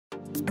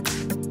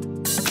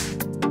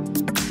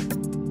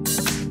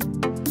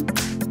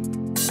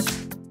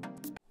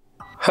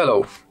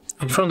Hello,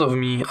 in front of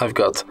me I've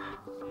got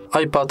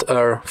iPad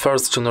Air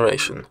first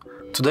generation.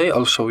 Today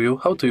I'll show you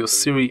how to use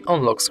Siri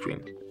on lock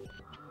screen.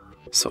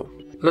 So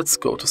let's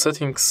go to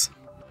settings,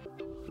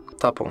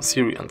 tap on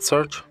Siri and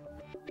search,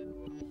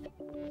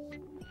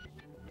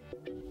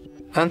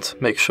 and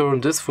make sure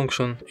this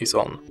function is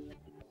on.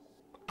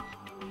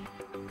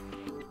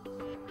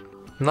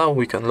 Now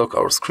we can lock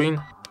our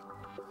screen.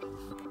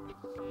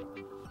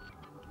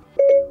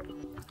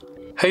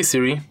 Hey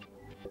Siri.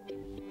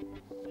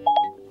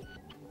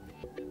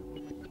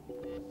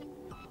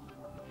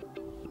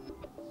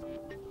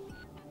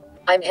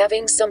 I'm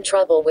having some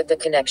trouble with the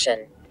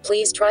connection.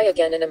 Please try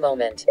again in a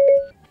moment.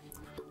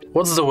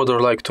 What's the weather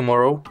like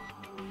tomorrow?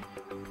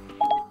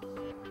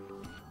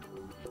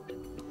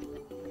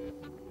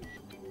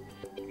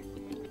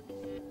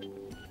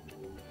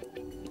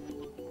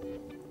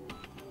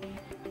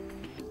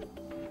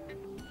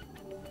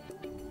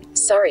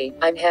 Sorry,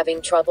 I'm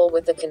having trouble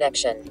with the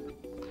connection.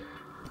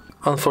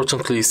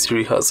 Unfortunately,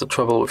 Siri has a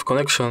trouble with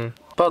connection,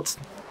 but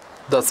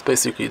that's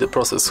basically the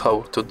process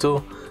how to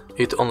do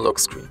it on lock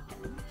screen.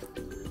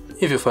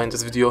 If you find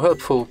this video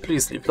helpful,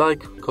 please leave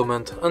like,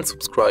 comment and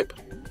subscribe.